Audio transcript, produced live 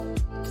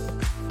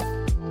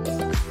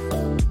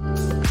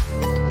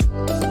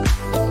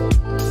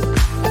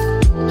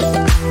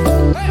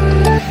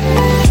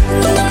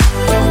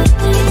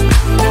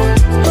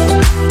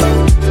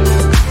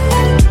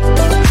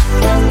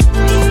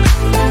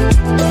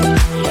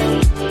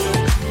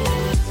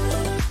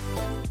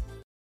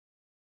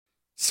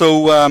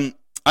I'm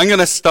going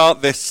to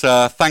start this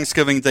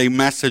Thanksgiving Day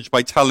message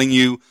by telling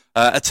you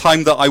a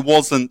time that I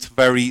wasn't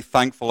very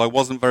thankful. I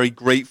wasn't very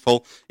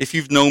grateful. If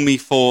you've known me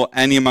for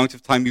any amount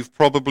of time, you've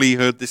probably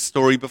heard this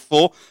story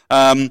before.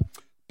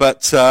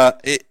 But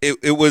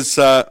it was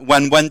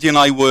when Wendy and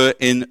I were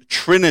in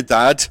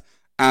Trinidad,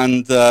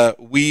 and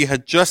we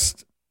had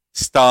just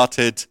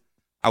started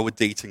our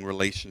dating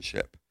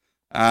relationship.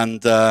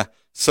 And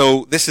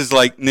so this is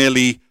like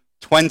nearly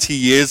 20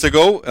 years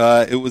ago.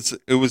 It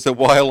was a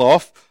while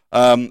off,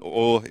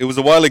 or it was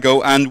a while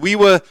ago, and we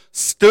were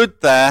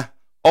stood there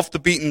off the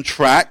beaten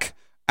track,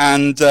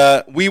 and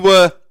we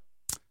were,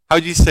 how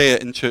do you say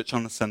it in church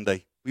on a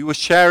Sunday? We were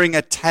sharing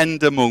a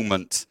tender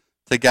moment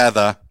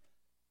together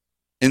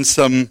in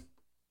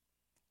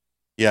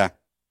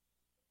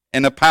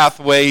in a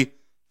pathway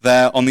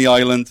there on the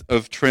island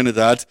of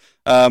Trinidad.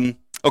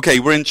 Okay,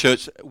 we're in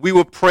church. We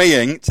were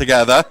praying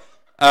together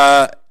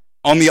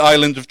on the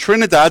island of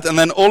Trinidad, and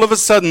then all of a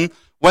sudden,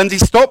 Wendy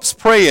stops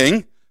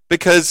praying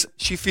because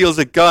she feels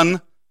a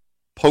gun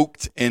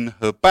poked in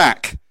her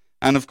back.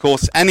 And of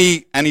course,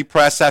 any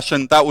prayer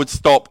session, that would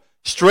stop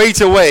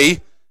straight away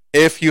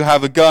if you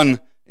have a gun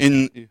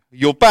in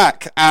your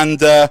back.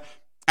 And what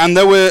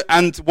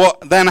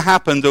then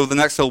happened over the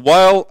next little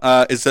while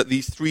is that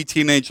these three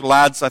teenage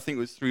lads, I think it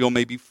was 3 or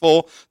maybe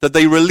 4, that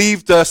they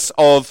relieved us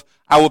of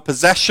our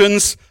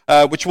possessions,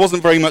 which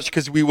wasn't very much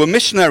because we were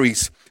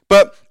missionaries.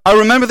 But I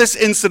remember this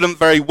incident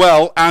very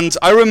well, and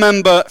I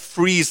remember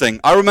freezing.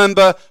 I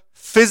remember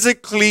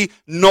physically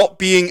not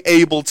being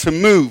able to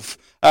move.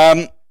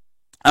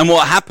 And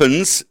what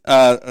happens,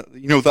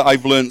 that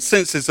I've learned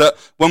since, is that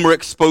when we're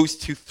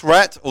exposed to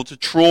threat or to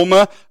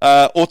trauma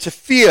or to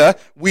fear,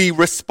 we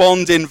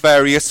respond in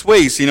various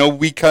ways.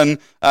 We can,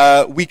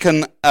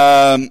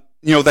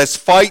 there's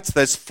fight,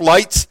 there's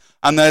flight,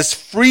 and there's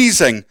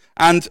freezing.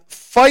 And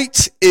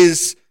fight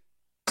is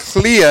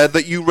clear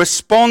that you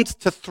respond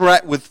to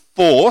threat with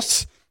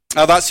force.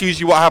 That's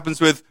usually what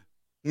happens with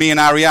me and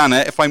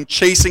Ariana. If I'm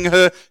chasing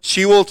her,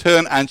 she will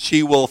turn and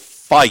she will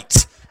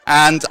fight.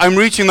 And I'm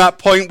reaching that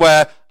point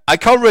where I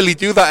can't really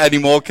do that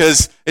anymore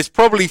because it's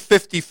probably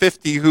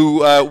 50-50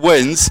 who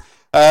wins.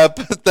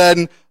 But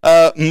then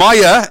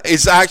Maya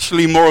is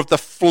actually more of the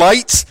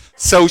flight,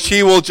 so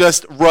she will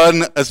just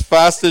run as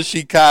fast as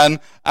she can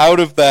out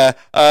of there.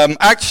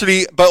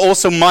 But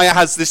also Maya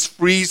has this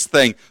freeze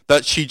thing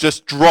that she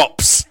just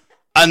drops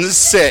and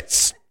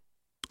sits.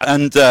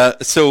 And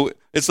so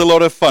it's a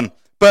lot of fun.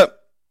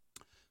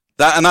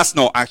 And that's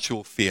not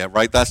actual fear,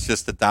 right? That's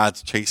just a dad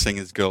chasing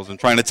his girls and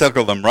trying to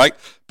tickle them, right?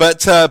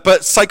 But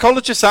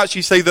psychologists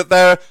actually say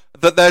that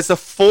there's a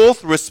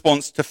fourth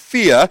response to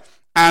fear,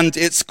 and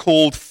it's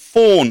called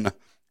fawn,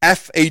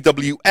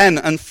 F-A-W-N.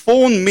 And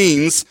fawn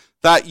means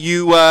that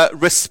you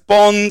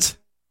respond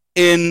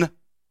in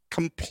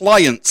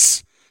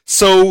compliance.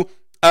 So,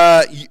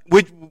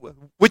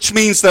 which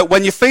means that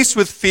when you're faced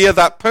with fear,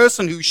 that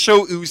person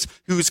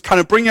who's kind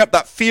of bringing up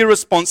that fear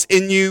response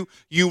in you,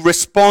 you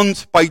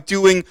respond by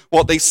doing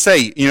what they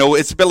say.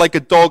 It's a bit like a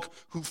dog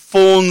who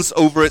fawns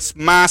over its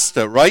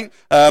master, right?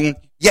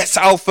 Yes,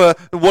 Alpha.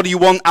 What do you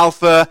want,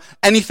 Alpha?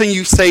 Anything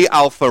you say,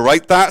 Alpha,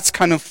 right? That's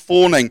kind of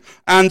fawning.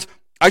 And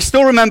I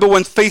still remember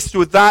when faced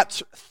with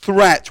that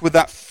threat, with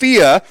that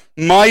fear,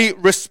 our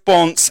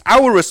response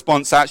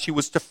actually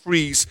was to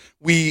freeze.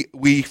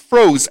 We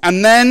froze,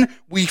 and then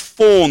we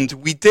fawned.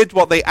 We did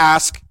what they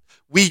asked.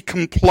 We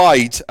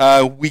complied.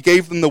 We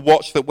gave them the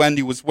watch that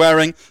Wendy was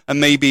wearing, and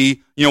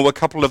maybe a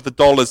couple of the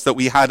dollars that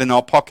we had in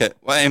our pocket.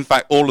 Well, in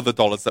fact, all of the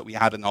dollars that we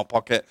had in our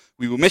pocket.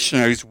 We were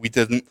missionaries. We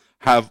didn't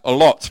have a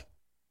lot.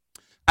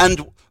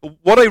 And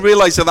what I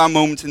realized at that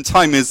moment in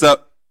time is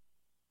that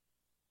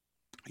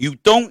you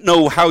don't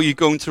know how you're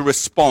going to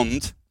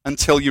respond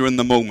until you're in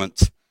the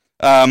moment.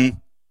 I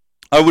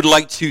would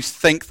like to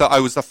think that I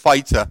was a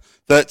fighter,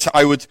 that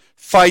I would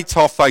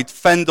I'd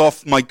fend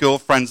off my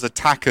girlfriend's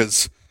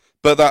attackers,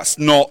 but that's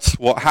not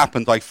what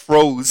happened. I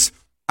froze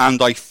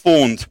and I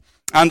fawned.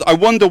 And I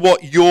wonder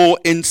what your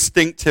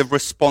instinctive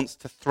response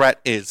to threat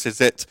is.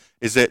 Is it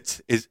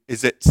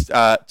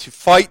to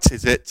fight?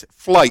 Is it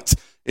flight?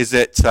 Is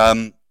it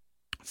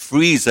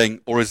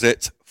freezing, or is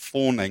it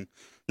fawning?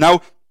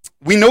 Now,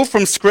 we know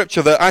from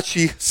Scripture that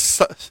actually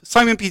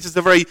Simon Peter's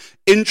a very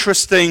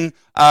interesting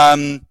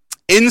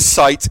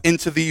insight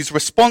into these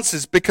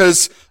responses,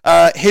 because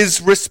his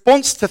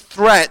response to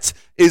threat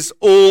is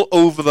all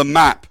over the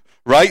map,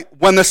 right?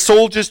 When the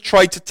soldiers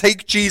tried to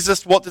take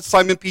Jesus, what did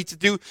Simon Peter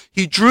do?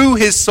 He drew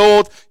his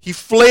sword, he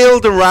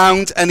flailed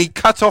around, and he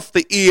cut off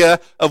the ear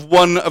of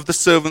one of the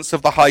servants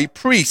of the high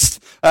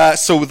priest.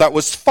 So that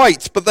was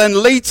fight. But then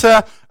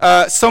later,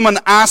 someone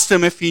asked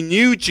him if he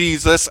knew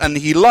Jesus, and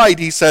he lied.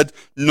 He said,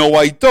 "No,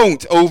 I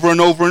don't," over and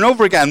over and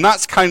over again.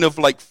 That's kind of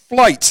like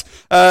flight.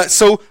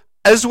 So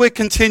as we're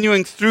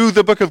continuing through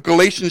the book of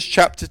Galatians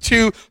chapter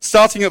 2,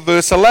 starting at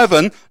verse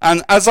 11,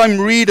 and as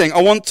I'm reading,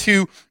 I want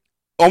you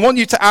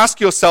to ask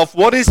yourself,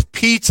 what is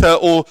Peter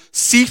or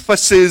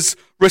Cephas's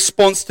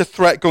response to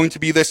threat going to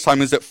be this time?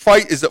 Is it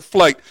fight? Is it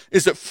flight?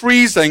 Is it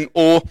freezing?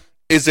 Or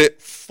is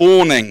it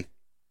fawning?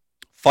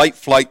 fight,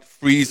 flight,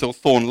 freeze, or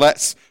thorn.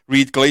 Let's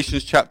read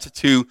Galatians chapter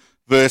 2,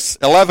 verse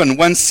 11.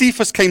 When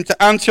Cephas came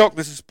to Antioch,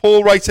 this is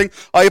Paul writing,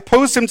 I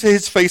opposed him to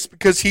his face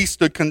because he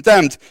stood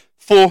condemned.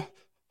 For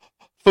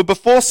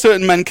before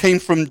certain men came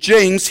from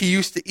James, he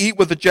used to eat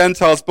with the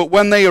Gentiles, but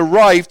when they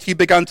arrived, he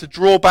began to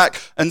draw back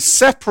and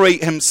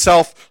separate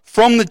himself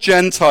from the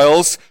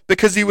Gentiles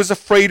because he was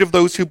afraid of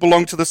those who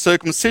belonged to the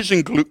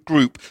circumcision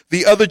group.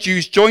 The other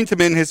Jews joined him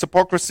in his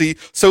hypocrisy,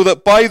 so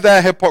that by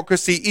their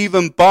hypocrisy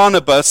even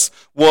Barnabas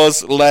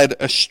was led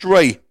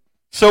astray.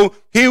 So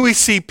here we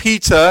see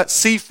Peter,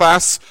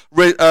 Cephas,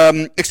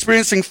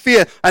 experiencing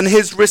fear, and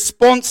his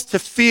response to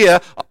fear,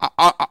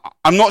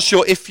 I'm not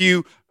sure if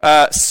you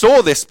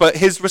saw this, but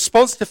his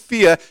response to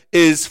fear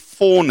is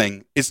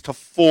fawning, is to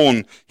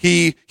fawn.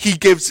 He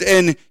gives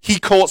in, he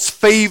courts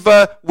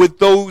favor with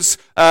those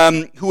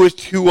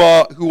who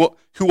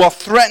are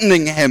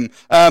threatening him.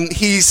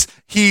 He's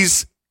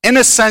in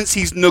a sense,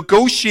 he's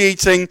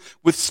negotiating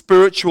with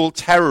spiritual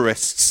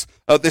terrorists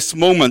at this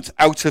moment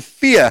out of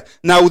fear.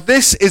 Now,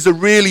 this is a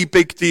really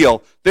big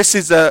deal. This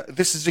is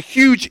a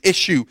huge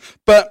issue.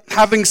 But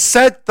having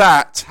said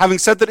that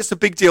it's a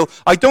big deal,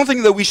 I don't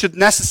think that we should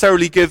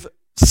necessarily give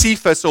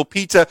Cephas or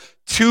Peter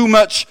too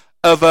much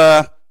of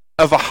a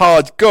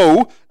hard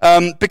go,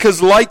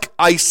 because like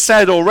I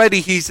said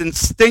already, he's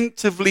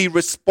instinctively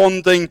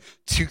responding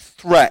to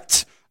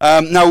threat.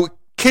 Now,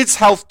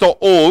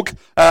 kidshealth.org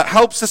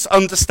helps us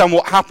understand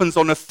what happens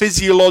on a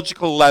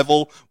physiological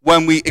level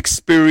when we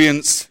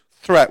experience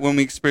threat, when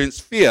we experience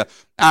fear.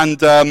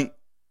 And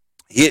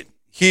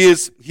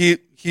here's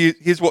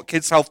what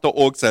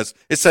kidshealth.org says.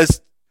 It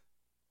says,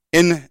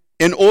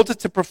 in order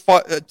to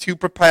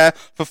prepare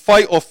for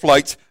fight or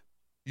flight,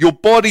 your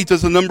body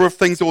does a number of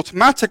things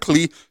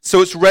automatically,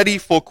 so it's ready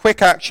for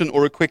quick action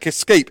or a quick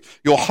escape.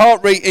 Your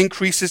heart rate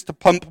increases to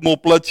pump more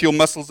blood to your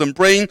muscles and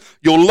brain.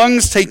 Your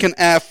lungs take in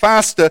air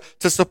faster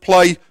to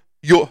supply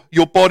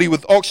your body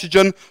with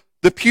oxygen.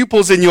 The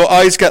pupils in your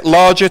eyes get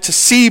larger to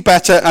see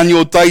better, and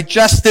your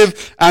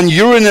digestive and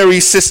urinary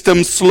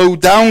systems slow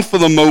down for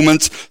the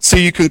moment so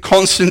you can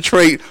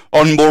concentrate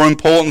on more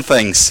important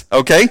things.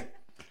 Okay?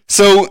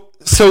 So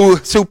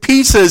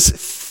Peter's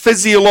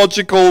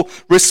physiological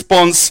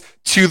response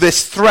to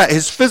this threat,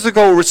 his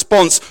physical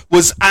response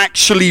was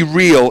actually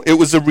real. It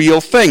was a real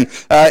thing.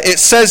 It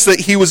says that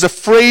he was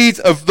afraid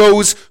of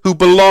those who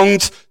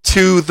belonged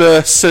to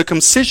the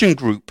circumcision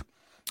group.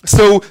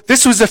 So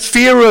this was a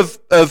fear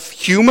of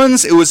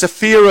humans. It was a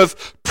fear of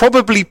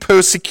probably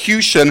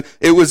persecution.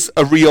 It was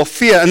a real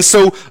fear. And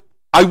so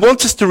I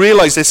want us to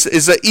realize this,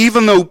 is that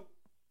even though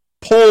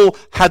Paul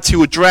had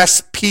to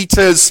address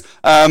Peter's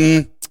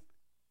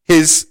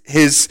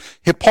his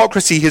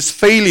hypocrisy, his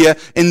failure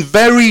in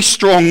very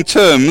strong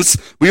terms,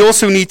 we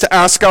also need to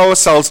ask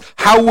ourselves,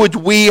 how would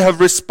we have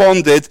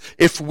responded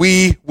if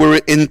we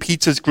were in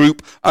Peter's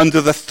group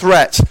under the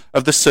threat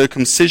of the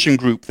circumcision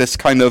group, this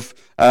kind of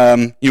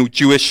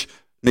Jewish,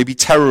 maybe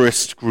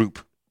terrorist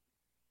group?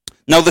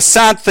 Now, the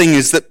sad thing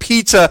is that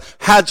Peter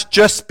had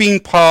just been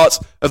part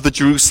of the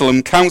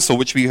Jerusalem Council,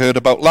 which we heard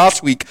about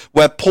last week,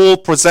 where Paul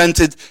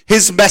presented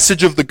his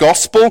message of the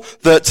gospel,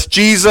 that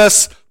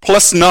Jesus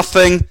plus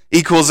nothing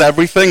equals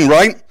everything,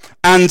 right?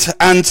 And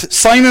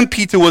Simon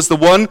Peter was the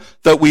one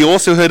that we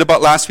also heard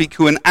about last week,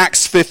 who in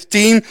Acts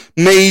 15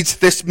 made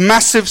this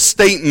massive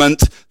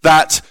statement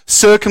that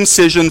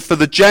circumcision for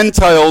the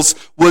Gentiles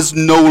was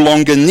no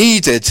longer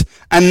needed.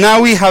 And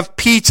now we have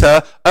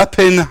Peter up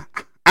in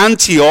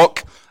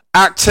Antioch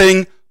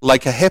acting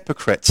like a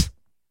hypocrite.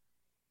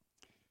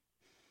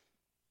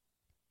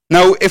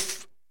 Now,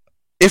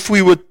 if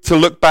we were to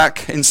look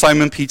back in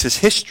Simon Peter's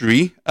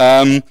history,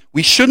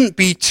 we shouldn't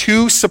be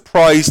too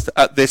surprised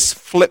at this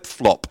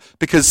flip-flop,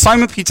 because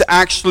Simon Peter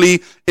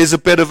actually is a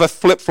bit of a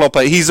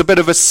flip-flopper. He's a bit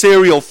of a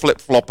serial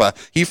flip-flopper.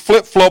 He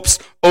flip-flops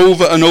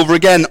over and over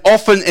again,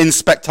 often in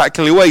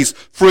spectacular ways.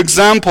 For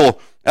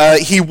example,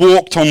 he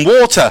walked on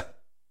water.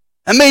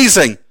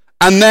 Amazing.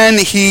 And then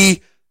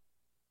he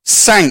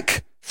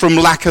sank from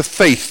lack of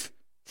faith.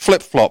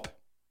 Flip-flop.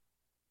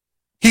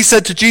 He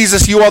said to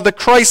Jesus, "You are the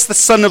Christ, the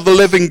Son of the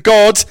living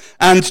God."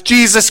 And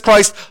Jesus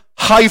Christ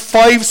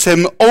high-fives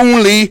him,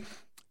 only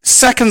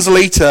seconds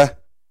later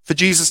for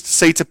Jesus to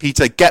say to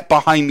Peter, "Get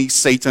behind me,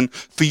 Satan,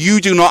 for you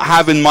do not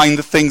have in mind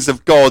the things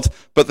of God,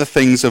 but the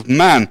things of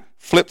man."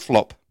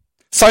 Flip-flop.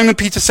 Simon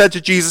Peter said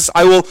to Jesus,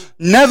 "I will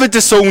never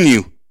disown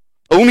you,"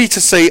 only to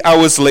say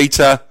hours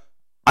later,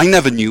 "I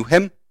never knew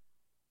him,"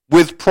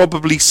 with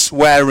probably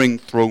swearing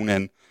thrown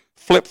in.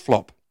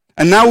 Flip-flop.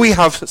 And now we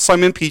have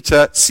Simon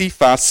Peter,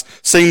 Cephas,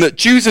 saying that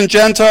Jews and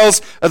Gentiles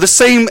are the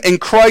same in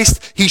Christ.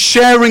 He's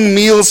sharing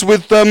meals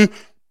with them,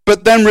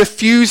 but then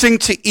refusing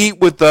to eat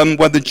with them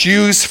when the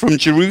Jews from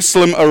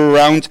Jerusalem are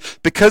around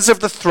because of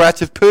the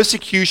threat of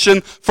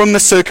persecution from the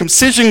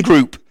circumcision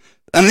group.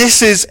 And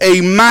this is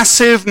a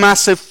massive,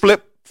 massive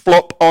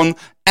flip-flop on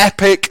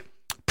epic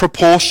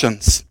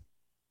proportions.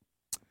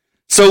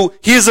 So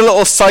here's a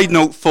little side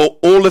note for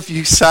all of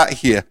you sat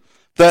here,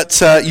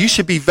 that you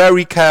should be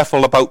very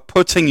careful about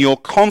putting your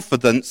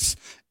confidence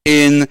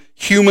in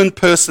human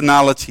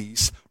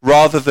personalities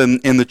rather than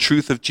in the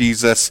truth of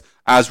Jesus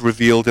as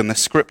revealed in the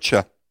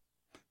scripture.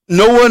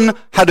 No one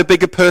had a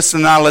bigger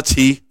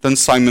personality than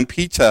Simon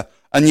Peter,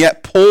 and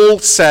yet Paul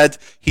said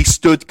he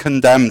stood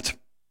condemned.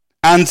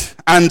 And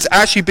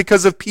actually,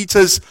 because of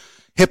Peter's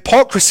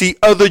hypocrisy,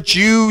 other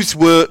Jews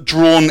were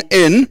drawn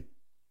in,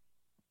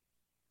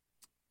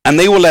 and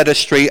they were led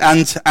astray.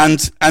 And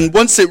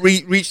once it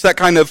reached that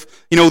kind of,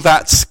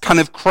 that kind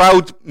of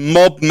crowd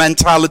mob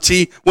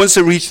mentality, once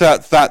it reached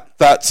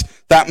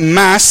that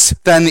mass,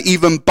 then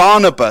even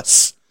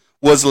Barnabas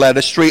was led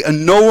astray,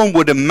 and no one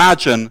would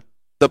imagine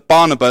that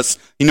Barnabas,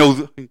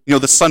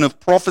 the son of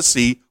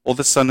prophecy or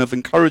the son of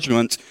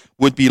encouragement,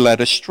 would be led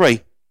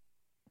astray.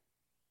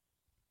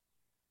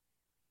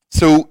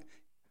 So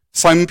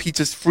Simon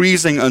Peter's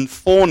freezing and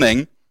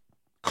fawning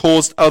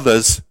caused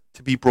others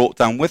to be brought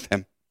down with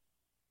him.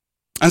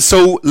 And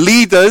so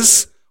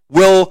leaders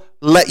will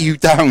let you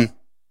down.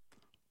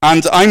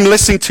 And I'm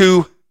listening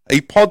to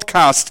a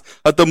podcast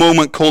at the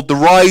moment called The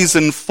Rise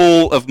and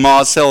Fall of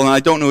Mars Hill. And I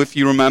don't know if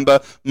you remember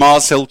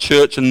Mars Hill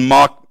Church and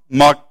Mark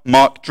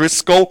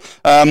Driscoll,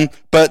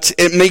 but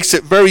it makes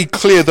it very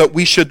clear that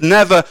we should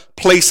never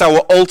place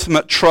our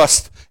ultimate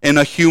trust in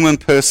a human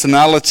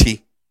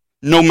personality,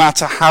 no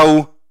matter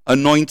how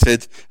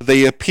anointed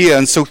they appear.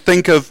 And so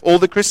think of all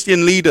the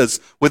Christian leaders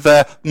with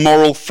their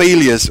moral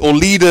failures, or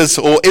leaders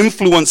or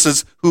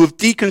influencers who have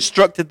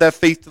deconstructed their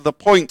faith to the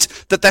point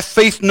that their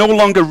faith no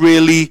longer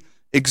really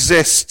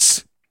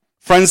exists.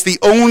 Friends, the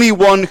only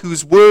one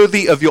who's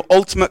worthy of your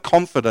ultimate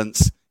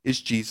confidence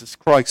is Jesus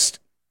Christ.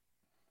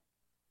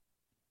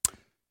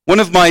 One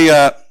of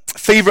my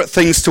favorite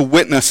things to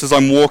witness as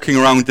I'm walking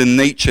around in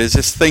nature is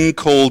this thing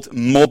called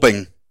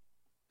mobbing.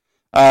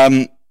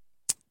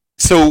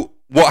 So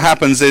what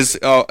happens is,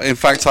 in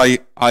fact,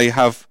 I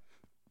have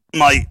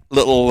my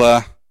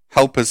little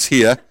helpers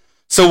here.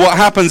 So what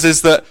happens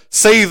is that,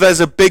 say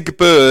there's a big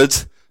bird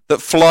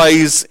that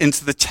flies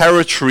into the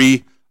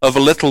territory of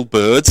a little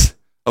bird.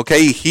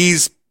 Okay,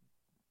 he's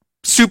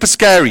super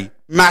scary,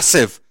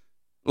 massive,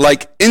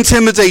 like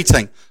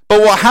intimidating. But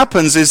what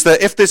happens is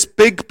that if this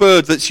big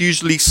bird that's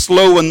usually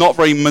slow and not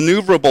very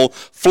maneuverable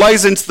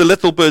flies into the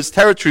little bird's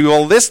territory,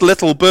 well, this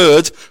little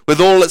bird, with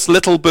all its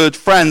little bird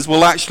friends,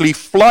 will actually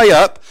fly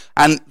up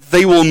and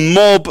they will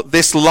mob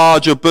this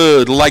larger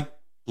bird like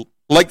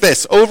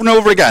this, over and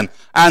over again.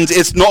 And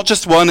it's not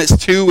just one, it's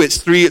two, it's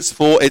three, it's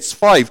four, it's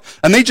five.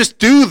 And they just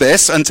do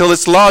this until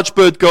this large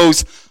bird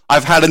goes,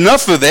 I've had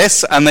enough of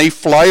this, and they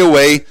fly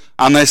away,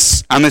 and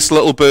this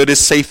little bird is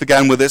safe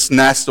again with its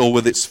nest or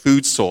with its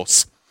food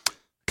source.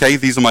 Okay,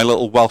 these are my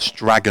little Welsh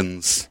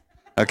dragons.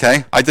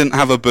 Okay, I didn't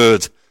have a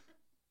bird.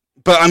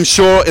 But I'm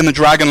sure in the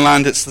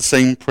Dragonland it's the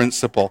same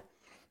principle.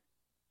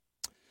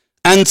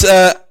 And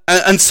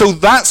so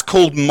that's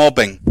called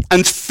mobbing.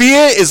 And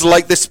fear is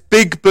like this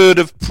big bird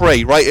of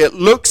prey, right? It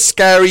looks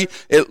scary,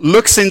 it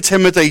looks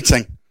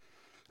intimidating.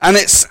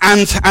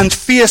 And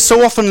fear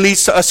so often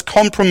leads to us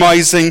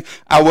compromising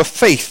our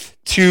faith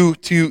to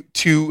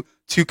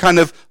kind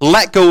of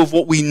let go of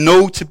what we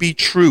know to be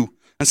true.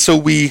 And so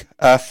we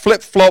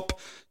flip-flop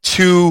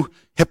to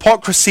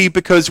hypocrisy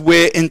because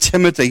we're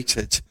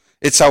intimidated.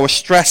 It's our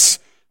stress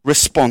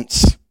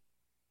response.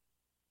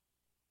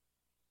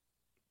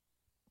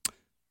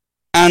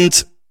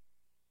 And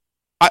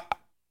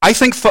I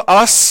think for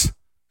us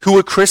who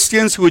are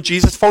Christians, who are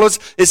Jesus followers,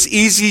 it's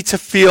easy to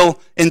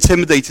feel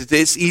intimidated.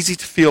 It's easy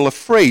to feel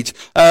afraid.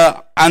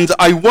 And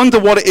I wonder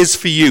what it is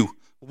for you.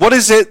 What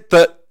is it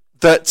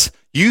that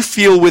you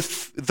feel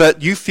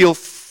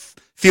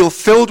feel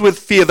filled with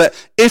fear that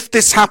if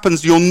this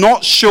happens, you're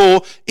not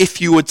sure if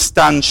you would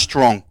stand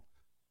strong.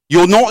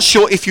 You're not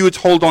sure if you would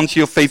hold on to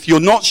your faith. You're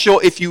not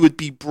sure if you would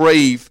be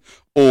brave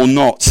or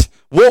not.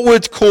 What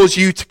would cause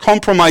you to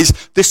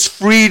compromise this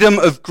freedom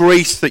of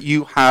grace that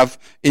you have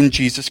in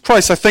Jesus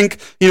Christ? I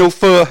think,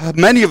 for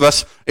many of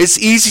us, it's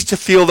easy to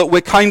feel that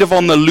we're kind of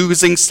on the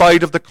losing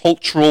side of the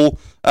cultural,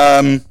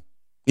 of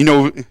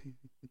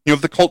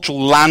the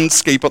cultural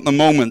landscape at the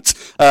moment.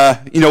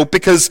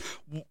 Because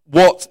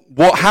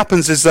what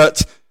happens is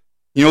that,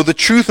 the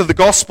truth of the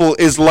gospel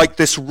is like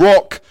this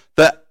rock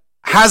that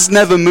has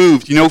never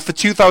moved. For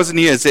 2,000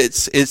 years,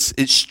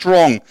 it's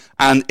strong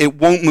and it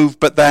won't move.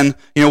 But then,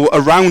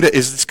 around it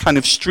is this kind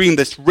of stream,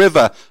 this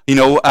river,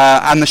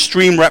 and the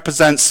stream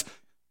represents,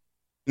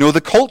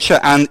 the culture,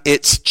 and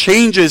it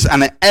changes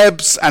and it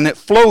ebbs and it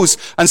flows.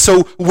 And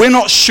so we're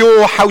not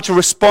sure how to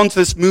respond to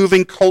this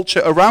moving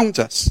culture around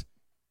us.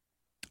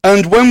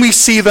 And when we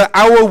see that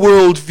our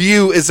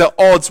worldview is at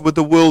odds with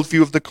the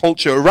worldview of the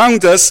culture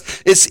around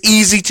us, it's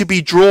easy to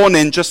be drawn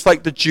in, just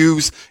like the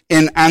Jews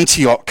in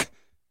Antioch.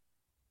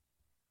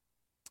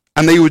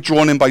 And they were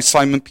drawn in by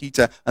Simon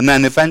Peter, and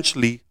then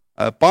eventually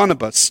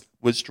Barnabas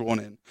was drawn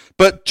in.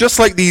 But just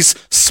like these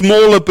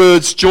smaller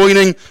birds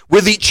joining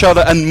with each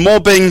other and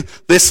mobbing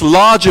this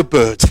larger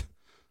bird,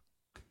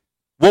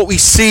 what we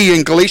see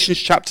in Galatians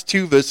chapter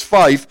 2, verse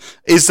 5,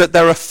 is that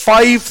there are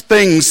 5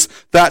 things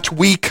that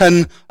we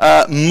can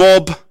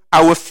mob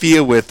our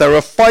fear with. There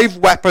are 5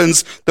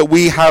 weapons that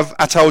we have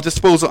at our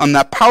disposal, and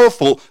they're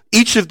powerful.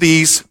 Each of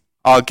these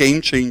are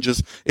game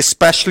changers,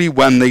 especially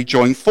when they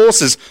join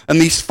forces.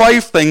 And these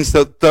 5 things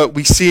that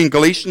we see in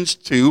Galatians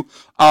 2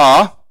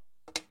 are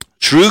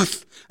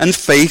truth and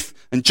faith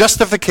and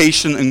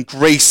justification and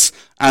grace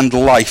and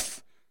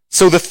life.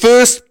 So the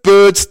first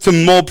bird to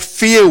mob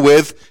fear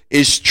with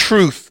is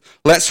truth.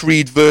 Let's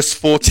read verse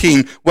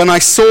 14. When I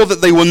saw that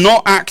they were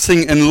not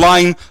acting in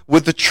line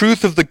with the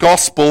truth of the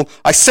gospel,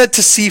 I said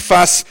to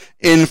Cephas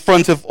in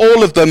front of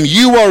all of them,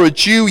 you are a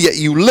Jew, yet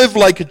you live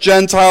like a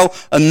Gentile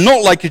and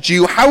not like a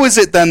Jew. How is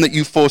it then that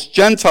you force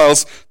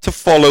Gentiles to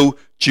follow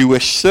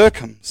Jewish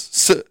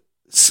customs?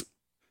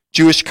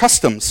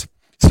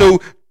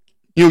 So,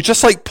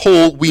 just like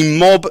Paul, we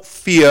mob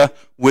fear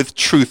with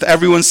truth.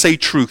 Everyone say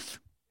truth.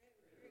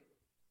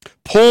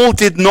 Paul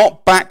did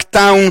not back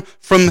down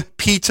from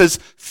Peter's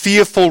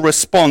fearful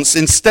response.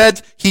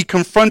 Instead, he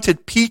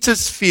confronted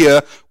Peter's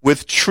fear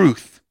with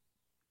truth.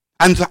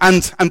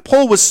 And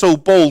Paul was so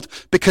bold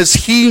because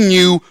he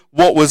knew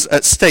what was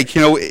at stake.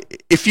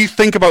 If you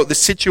think about the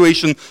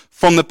situation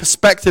from the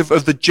perspective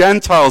of the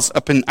Gentiles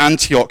up in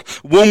Antioch,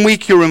 one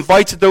week you're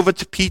invited over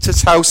to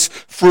Peter's house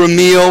for a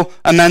meal,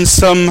 and then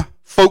some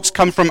folks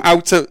come from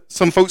out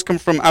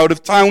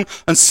of town,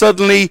 and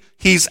suddenly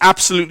he's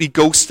absolutely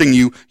ghosting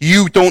you.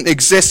 You don't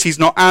exist. He's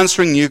not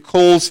answering your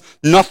calls,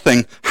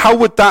 nothing. How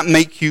would that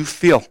make you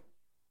feel?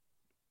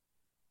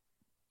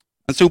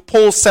 And so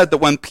Paul said that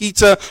when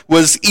Peter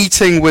was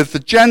eating with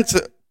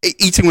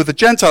the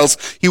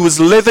Gentiles, he was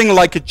living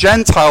like a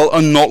Gentile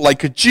and not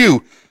like a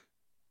Jew.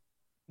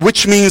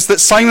 Which means that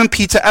Simon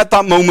Peter at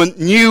that moment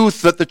knew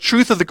that the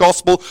truth of the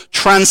gospel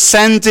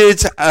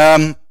transcended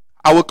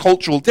our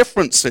cultural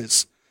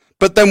differences.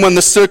 But then when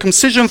the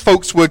circumcision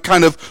folks were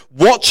kind of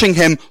watching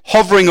him,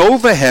 hovering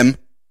over him,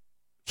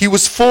 he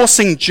was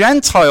forcing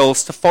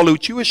Gentiles to follow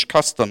Jewish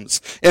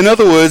customs. In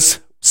other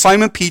words,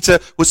 Simon Peter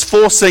was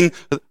forcing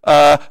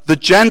the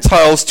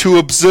Gentiles to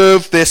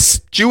observe this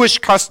Jewish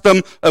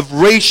custom of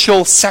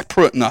racial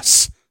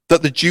separateness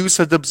that the Jews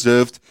had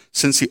observed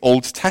since the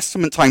Old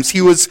Testament times.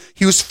 He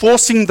was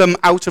forcing them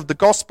out of the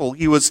gospel.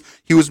 He was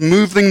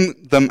moving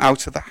them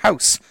out of the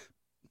house.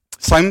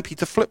 Simon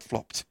Peter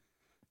flip-flopped.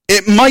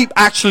 It might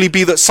actually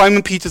be that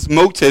Simon Peter's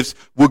motives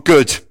were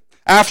good.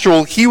 After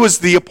all, he was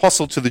the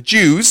apostle to the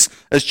Jews,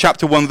 as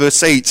chapter 1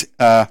 verse 8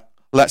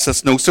 lets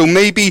us know. So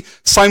maybe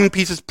Simon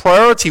Peter's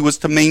priority was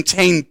to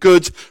maintain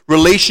good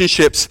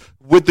relationships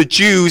with the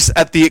Jews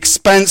at the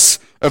expense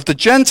of the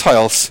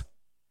Gentiles.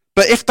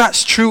 But if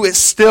that's true, it's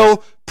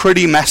still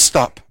pretty messed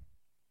up.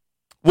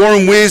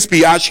 Warren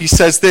Wiersbe actually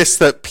says this,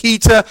 that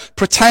Peter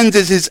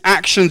pretended his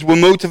actions were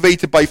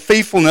motivated by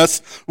faithfulness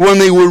when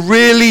they were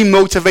really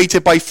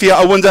motivated by fear.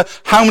 I wonder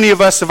how many of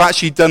us have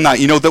actually done that,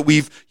 that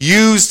we've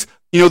used,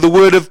 the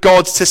word of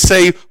God to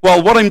say,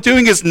 well, what I'm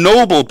doing is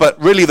noble, but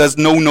really there's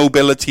no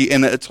nobility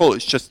in it at all.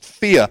 It's just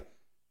fear.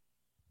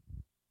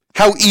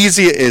 How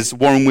easy it is,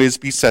 Warren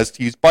Wiersbe says,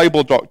 to use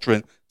Bible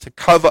doctrine to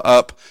cover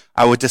up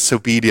our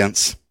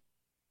disobedience.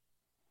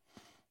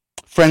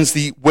 Friends,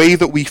 the way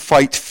that we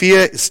fight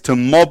fear is to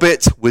mob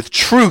it with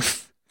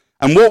truth.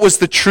 And what was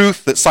the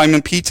truth that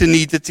Simon Peter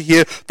needed to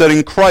hear? That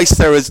in Christ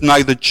there is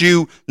neither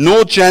Jew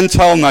nor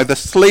Gentile, neither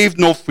slave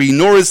nor free,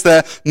 nor is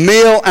there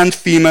male and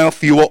female,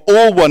 for you are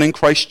all one in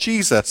Christ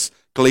Jesus.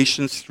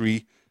 Galatians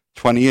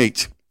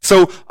 3:28.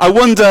 So I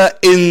wonder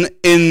in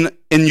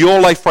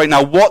your life right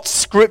now, what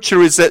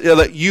scripture is it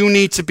that you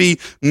need to be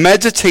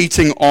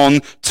meditating on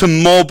to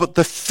mob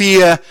the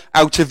fear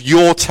out of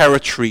your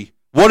territory?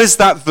 What is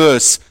that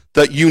verse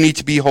that you need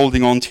to be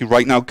holding on to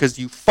right now? Because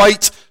you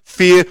fight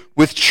fear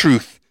with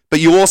truth, but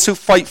you also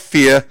fight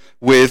fear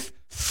with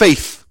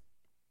faith.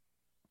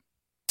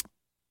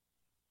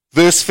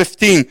 Verse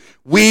 15,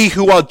 we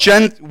who are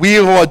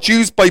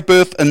Jews by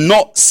birth and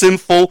not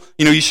sinful,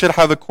 you should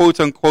have a quote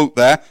unquote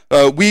there.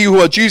 We who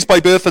are Jews by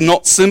birth and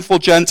not sinful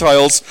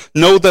Gentiles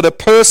know that a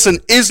person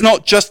is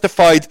not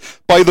justified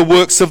by the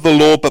works of the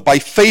law, but by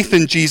faith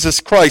in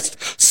Jesus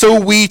Christ. So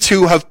we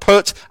too have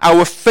put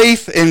our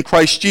faith in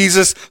Christ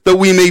Jesus, that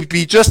we may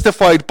be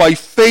justified by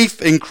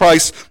faith in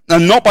Christ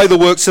and not by the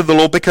works of the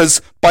law,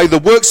 because by the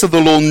works of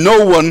the law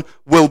no one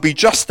will be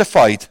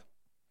justified.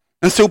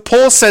 And so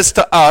Paul says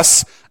to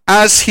us,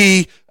 as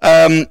he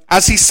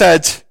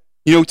said,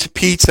 to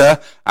Peter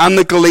and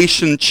the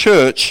Galatian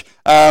church,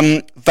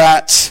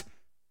 that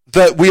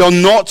we are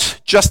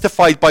not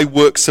justified by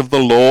works of the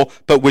law,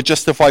 but we're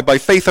justified by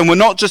faith. And we're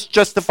not just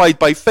justified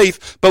by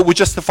faith, but we're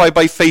justified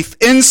by faith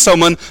in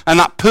someone, and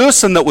that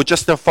person that we're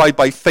justified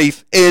by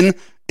faith in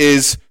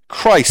is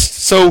Christ.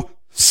 So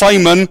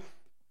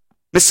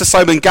Mr.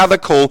 Simon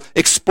Gathercole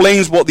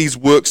explains what these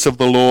works of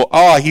the law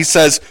are. He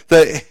says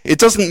that it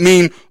doesn't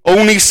mean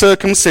only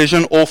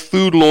circumcision or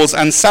food laws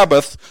and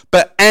Sabbath,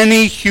 but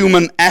any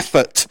human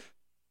effort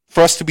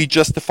for us to be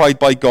justified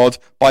by God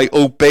by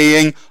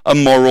obeying a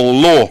moral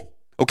law.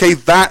 Okay,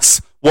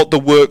 that's what the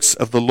works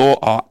of the law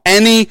are.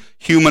 Any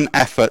human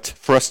effort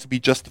for us to be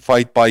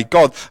justified by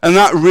God. And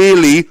that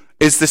really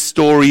is the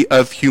story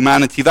of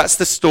humanity. That's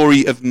the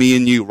story of me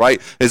and you,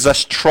 right? Is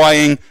us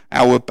trying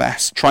our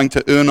best, trying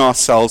to earn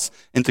ourselves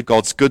into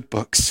God's good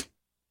books.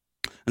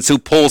 And so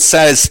Paul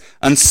says,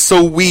 and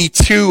so we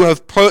too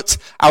have put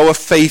our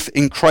faith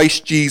in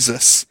Christ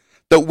Jesus,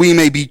 that we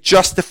may be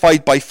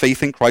justified by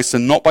faith in Christ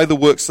and not by the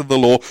works of the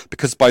law,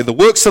 because by the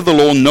works of the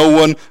law no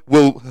one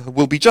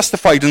will be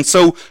justified. And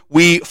so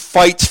we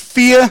fight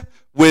fear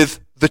with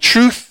the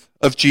truth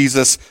of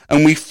Jesus,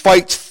 and we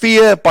fight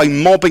fear by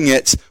mobbing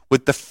it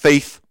with the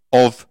faith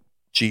of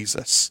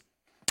Jesus.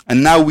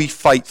 And now we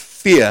fight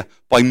fear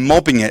by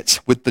mobbing it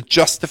with the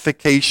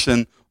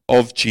justification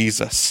of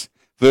Jesus.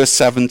 Verse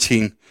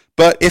 17,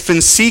 but if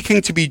in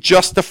seeking to be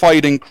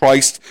justified in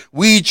Christ,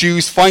 we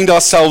Jews find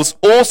ourselves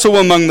also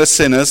among the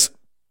sinners,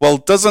 well,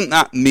 doesn't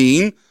that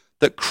mean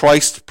that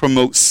Christ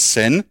promotes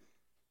sin?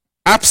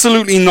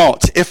 Absolutely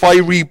not. If I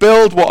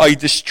rebuild what I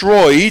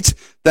destroyed,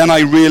 then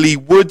I really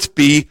would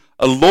be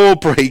a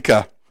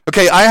lawbreaker.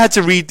 Okay, I had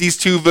to read these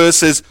two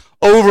verses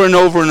over and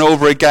over and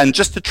over again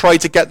just to try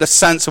to get the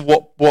sense of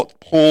what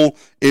Paul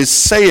is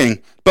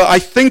saying. But I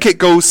think it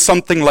goes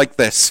something like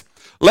this.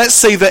 Let's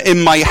say that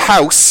in my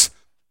house,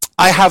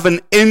 I have an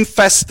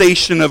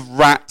infestation of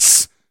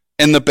rats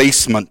in the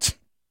basement.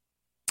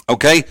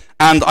 Okay?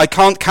 And I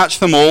can't catch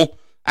them all.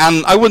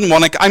 And I wouldn't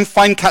want to, I'm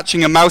fine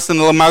catching a mouse in a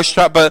little mouse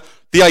trap, but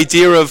the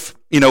idea of,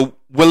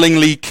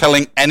 willingly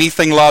killing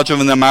anything larger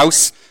than a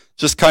mouse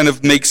just kind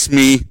of makes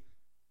me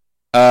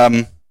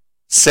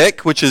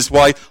sick, which is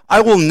why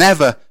I will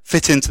never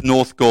fit into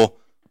Northgore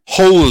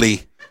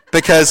wholly,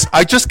 because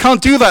I just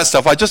can't do that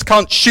stuff. I just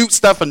can't shoot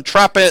stuff and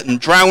trap it and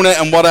drown it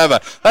and whatever.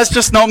 That's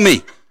just not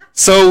me.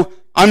 So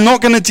I'm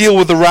not going to deal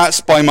with the rats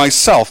by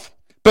myself.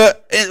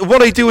 But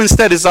what I do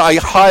instead is I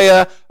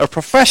hire a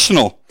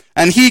professional,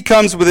 and he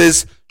comes with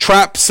his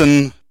traps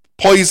and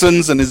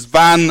poisons and his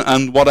van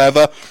and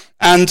whatever,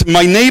 and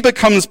my neighbor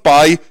comes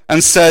by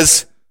and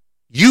says,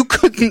 "You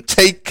couldn't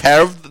take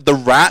care of the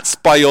rats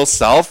by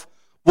yourself?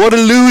 What a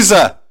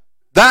loser."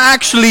 That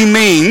actually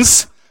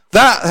means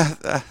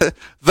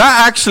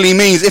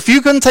if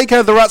you can take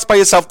care of the rats by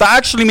yourself, that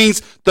actually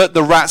means that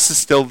the rats are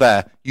still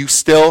there. You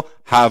still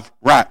have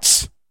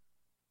rats.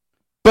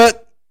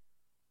 But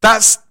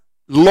that's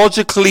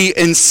logically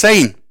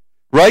insane,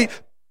 right?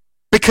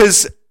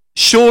 Because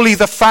surely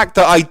the fact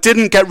that I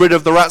didn't get rid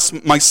of the rats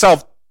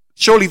myself,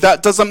 surely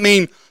that doesn't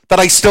mean that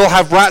I still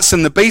have rats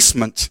in the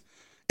basement.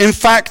 In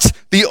fact,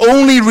 the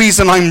only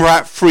reason I'm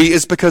rat-free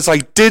is because I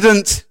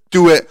didn't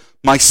do it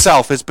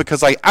myself, is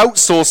because I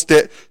outsourced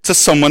it to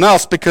someone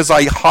else, because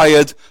I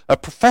hired a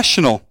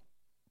professional.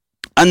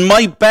 And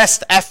my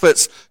best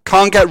efforts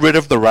can't get rid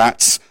of the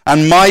rats,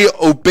 and my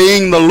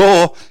obeying the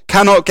law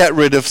cannot get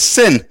rid of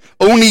sin.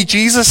 Only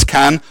Jesus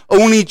can.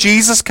 Only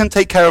Jesus can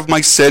take care of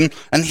my sin,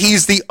 and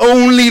he's the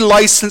only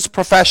licensed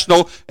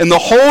professional in the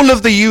whole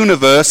of the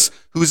universe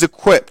who's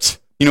equipped,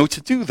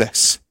 to do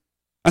this.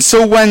 And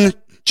so when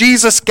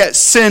Jesus gets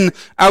sin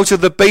out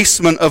of the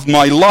basement of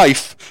my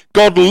life,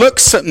 God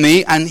looks at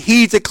me and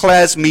he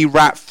declares me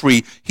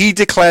rat-free. He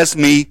declares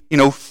me,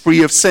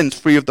 free of sin,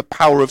 free of the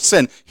power of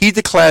sin. He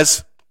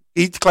declares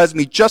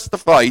me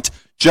justified,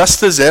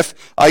 just as if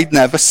I'd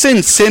never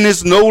sinned. Sin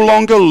is no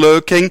longer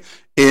lurking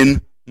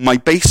in my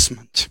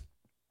basement.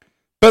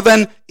 But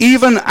then,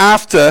 even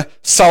after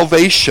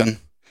salvation,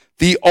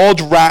 the odd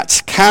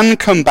rat can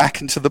come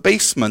back into the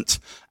basement.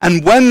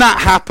 And when that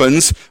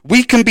happens,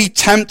 we can be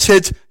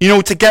tempted,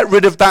 to get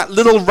rid of that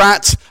little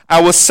rat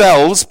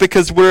ourselves,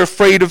 because we're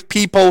afraid of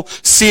people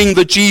seeing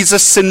the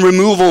Jesus sin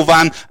removal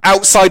van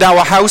outside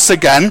our house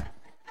again,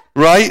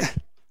 right?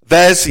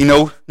 There's,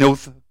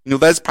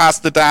 there's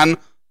Pastor Dan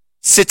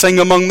sitting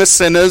among the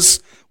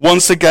sinners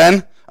once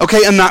again.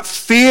 Okay, and that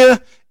fear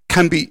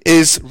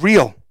is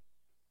real.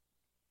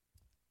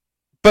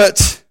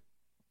 But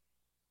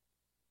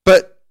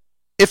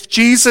if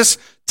Jesus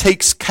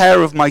takes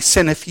care of my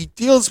sin, if he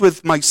deals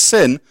with my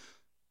sin,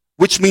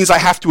 which means I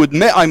have to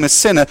admit I'm a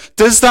sinner,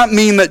 does that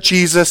mean that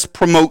Jesus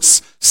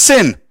promotes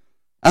sin?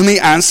 And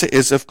the answer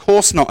is, of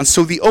course not. And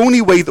so the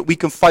only way that we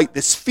can fight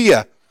this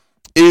fear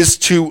is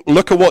to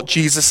look at what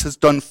Jesus has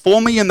done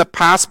for me in the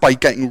past by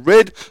getting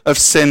rid of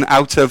sin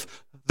out of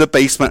the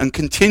basement, and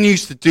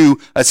continues to do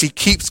as he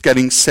keeps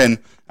getting sin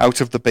out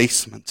of the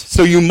basement.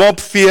 So you mob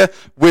fear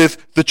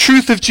with the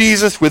truth of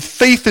Jesus, with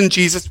faith in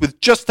Jesus,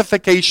 with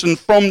justification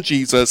from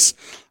Jesus.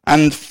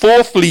 And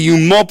fourthly, you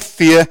mob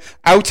fear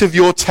out of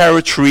your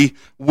territory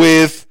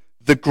with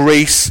the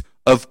grace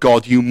of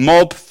God. You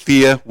mob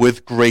fear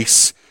with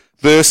grace.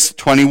 Verse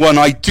 21,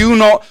 I do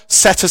not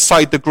set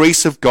aside the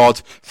grace of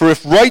God, for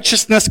if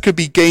righteousness could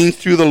be gained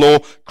through the law,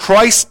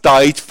 Christ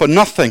died for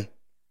nothing.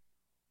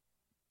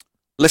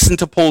 Listen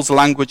to Paul's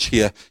language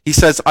here. He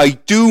says, I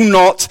do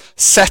not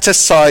set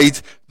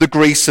aside the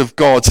grace of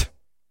God.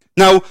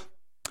 Now,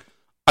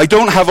 I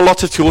don't have a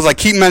lot of tools. I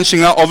keep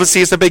mentioning that.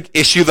 Obviously, it's a big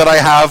issue that I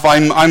have.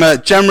 I'm a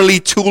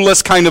generally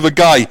toolless kind of a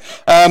guy.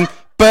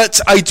 But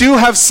I do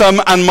have some,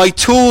 and my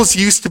tools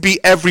used to be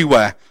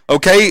everywhere.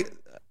 Okay?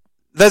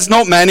 There's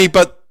not many,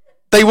 but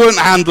they weren't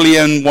handily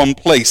in one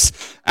place.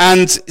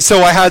 And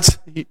so I had,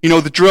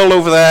 the drill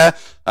over there,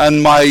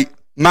 and my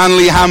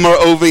manly hammer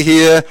over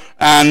here,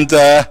 and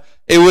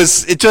it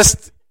was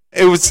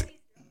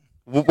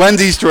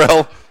Wendy's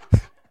drill.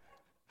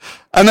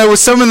 And there were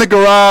some in the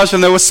garage,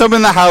 and there were some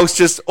in the house,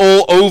 just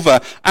all over.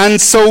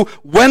 And so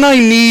when I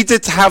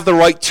needed to have the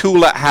right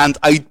tool at hand,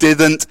 I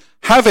didn't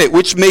have it,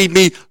 which made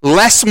me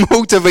less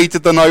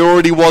motivated than I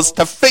already was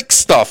to fix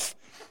stuff.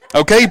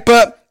 Okay,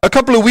 but a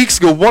couple of weeks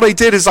ago, what I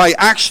did is I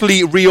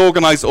actually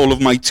reorganized all of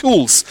my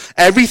tools.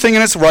 Everything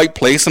in its right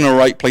place, and a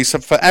right place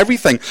for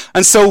everything.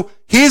 And so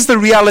here's the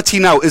reality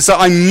now, is that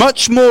I'm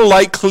much more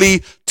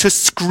likely to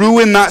screw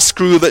in that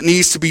screw that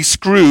needs to be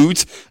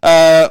screwed,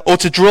 or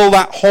to drill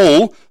that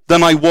hole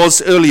than I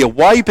was earlier.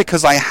 Why?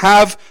 Because I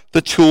have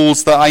the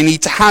tools that I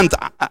need to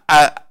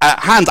at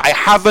hand. I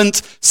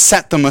haven't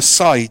set them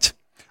aside.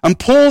 And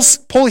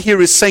Paul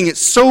here is saying it's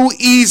so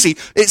easy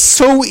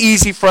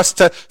for us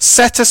to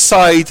set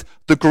aside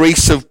the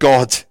grace of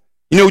God.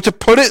 To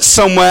put it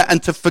somewhere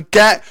and to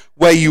forget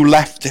where you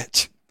left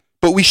it.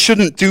 But we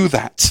shouldn't do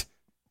that.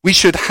 We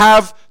should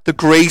have the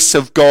grace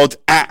of God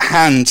at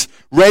hand,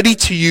 ready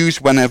to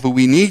use whenever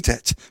we need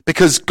it.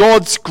 Because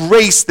God's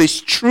grace, this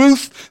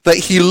truth that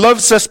he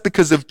loves us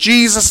because of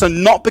Jesus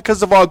and not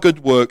because of our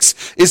good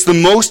works, is the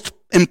most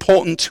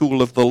important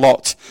tool of the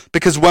lot.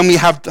 Because when we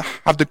have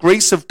the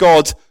grace of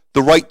God,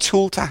 the right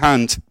tool to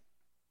hand,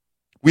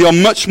 we are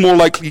much more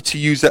likely to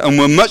use it, and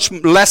we're much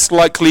less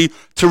likely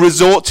to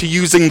resort to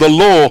using the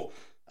law,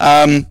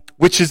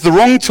 which is the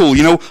wrong tool.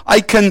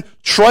 I can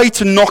try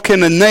to knock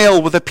in a nail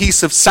with a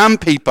piece of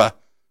sandpaper,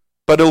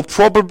 but it'll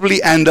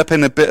probably end up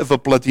in a bit of a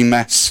bloody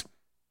mess.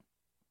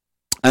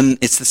 And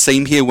it's the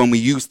same here when we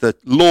use the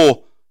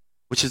law,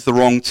 which is the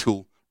wrong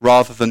tool,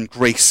 rather than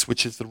grace,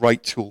 which is the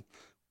right tool.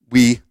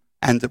 We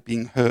end up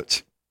being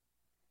hurt.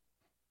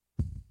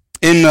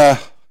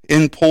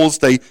 In Paul's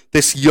day,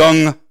 this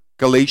young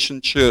Galatian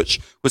church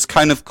was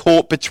kind of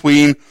caught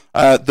between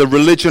the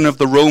religion of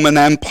the Roman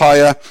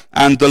Empire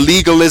and the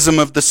legalism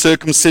of the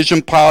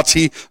circumcision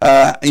party,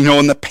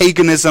 and the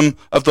paganism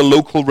of the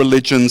local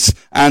religions.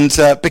 And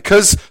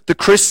because the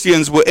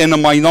Christians were in a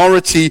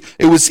minority,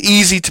 it was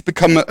easy to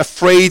become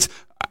afraid,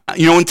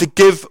 and to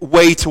give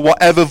way to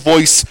whatever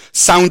voice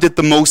sounded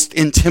the most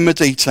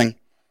intimidating.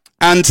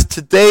 And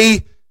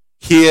today,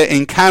 here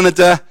in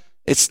Canada,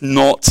 it's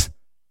not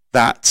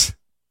that.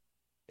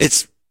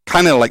 It's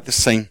kind of like the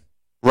same,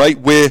 right?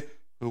 We're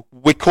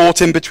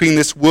caught in between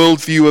this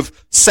worldview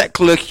of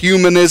secular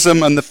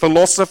humanism and the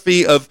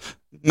philosophy of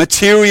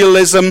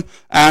materialism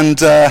and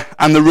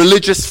the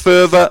religious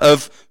fervor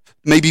of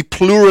maybe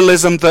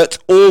pluralism that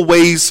all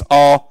ways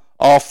are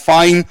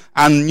fine,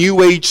 and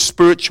New Age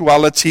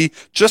spirituality.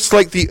 Just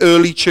like the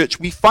early church,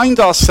 we find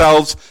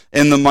ourselves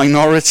in the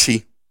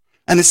minority.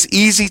 And it's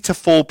easy to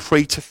fall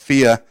prey to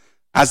fear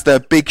as their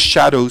big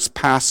shadows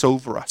pass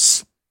over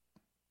us.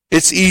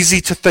 It's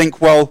easy to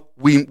think, well,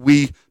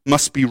 we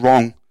must be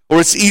wrong. Or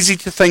it's easy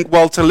to think,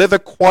 well, to live a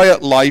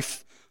quiet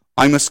life,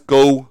 I must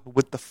go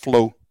with the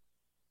flow.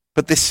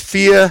 But this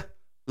fear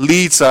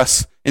leads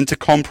us into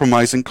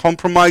compromise, and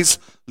compromise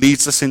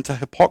leads us into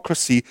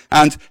hypocrisy,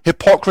 and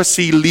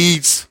hypocrisy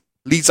leads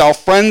our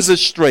friends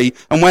astray.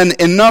 And when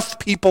enough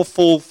people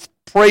fall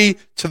prey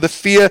to the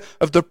fear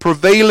of the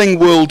prevailing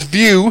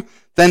worldview,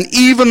 then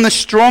even the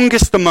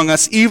strongest among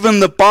us, even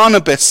the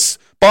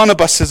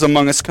Barnabases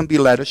among us, can be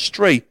led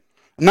astray.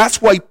 And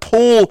that's why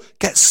Paul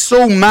gets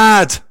so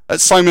mad at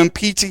Simon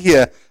Peter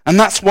here. And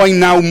that's why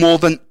now more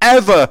than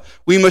ever,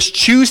 we must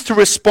choose to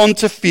respond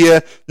to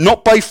fear,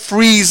 not by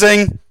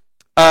freezing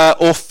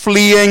or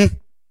fleeing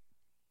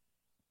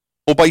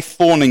or by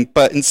fawning,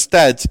 but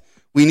instead,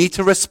 we need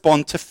to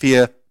respond to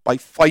fear by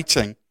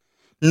fighting.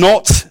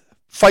 Not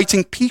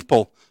fighting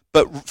people,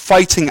 but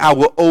fighting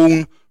our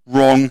own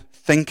wrong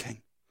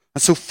thinking.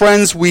 And so,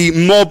 friends, we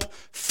mob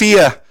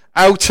fear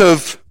out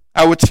of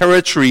our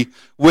territory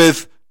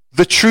with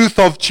the truth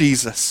of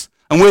Jesus,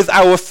 and with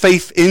our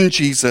faith in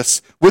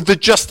Jesus, with the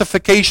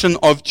justification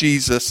of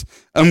Jesus,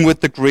 and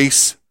with the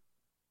grace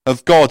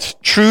of God.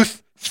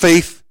 Truth,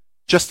 faith,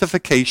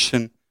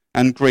 justification,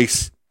 and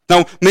grace.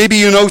 Now, maybe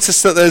you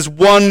notice that there's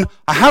one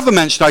I haven't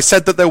mentioned. I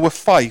said that there were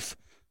 5.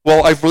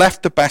 Well, I've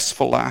left the best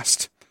for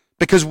last,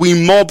 because we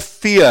mob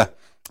fear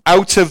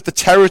out of the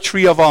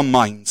territory of our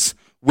minds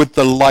with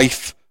the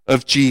life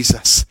of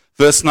Jesus.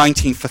 Verse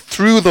 19, for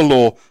through the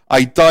law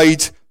I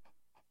died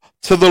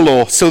to the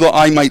law, so that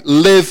I might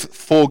live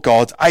for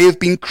God. I have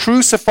been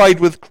crucified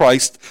with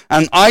Christ,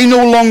 and I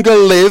no longer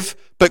live,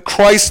 but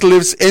Christ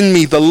lives in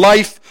me. The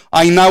life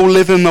I now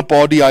live in the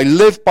body, I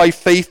live by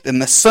faith in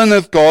the Son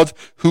of God,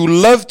 who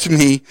loved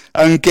me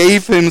and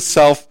gave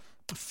himself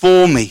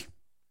for me.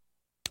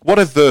 What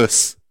a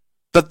verse.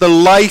 That the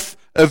life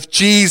of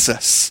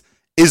Jesus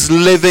is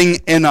living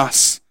in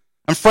us.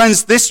 And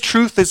friends, this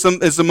truth is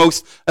the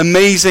most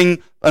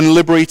amazing and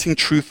liberating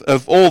truth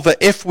of all, that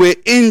if we're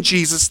in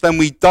Jesus, then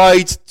we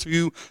died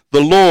to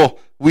the law.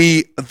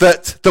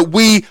 That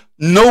we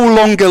no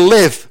longer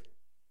live.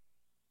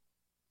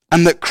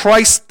 And that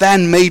Christ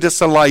then made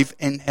us alive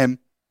in him.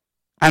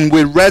 And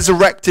we're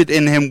resurrected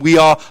in him. We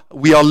are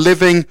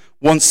living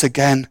once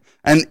again.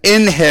 and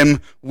in him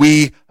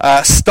we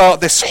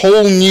start this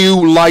whole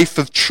new life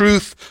of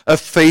truth, of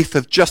faith,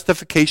 of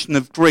justification,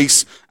 of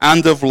grace,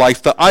 and of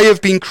life. That I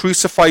have been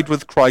crucified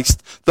with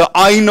Christ, that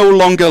I no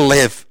longer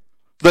live,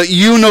 that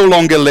you no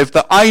longer live,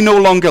 that I no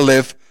longer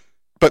live,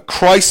 but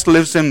Christ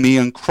lives in me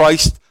and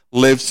Christ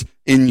lives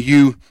in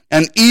you.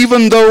 And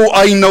even though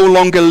I no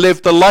longer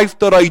live, the life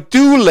that I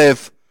do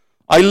live,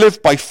 I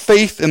live by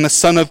faith in the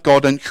Son of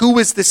God. And who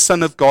is this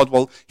Son of God?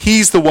 Well,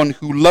 he's the one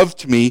who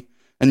loved me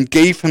and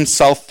gave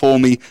himself for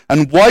me.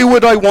 And why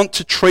would I want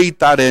to trade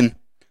that in?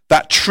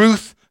 That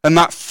truth and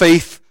that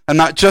faith and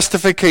that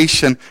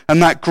justification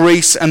and that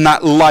grace and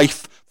that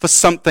life for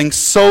something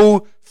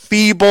so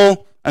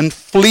feeble and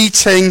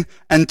fleeting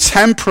and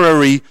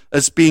temporary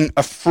as being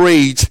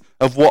afraid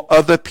of what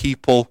other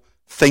people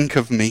think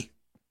of me.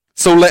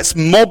 So let's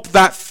mob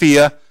that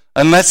fear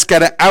and let's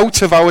get it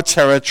out of our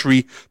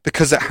territory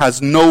because it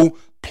has no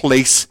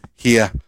place here.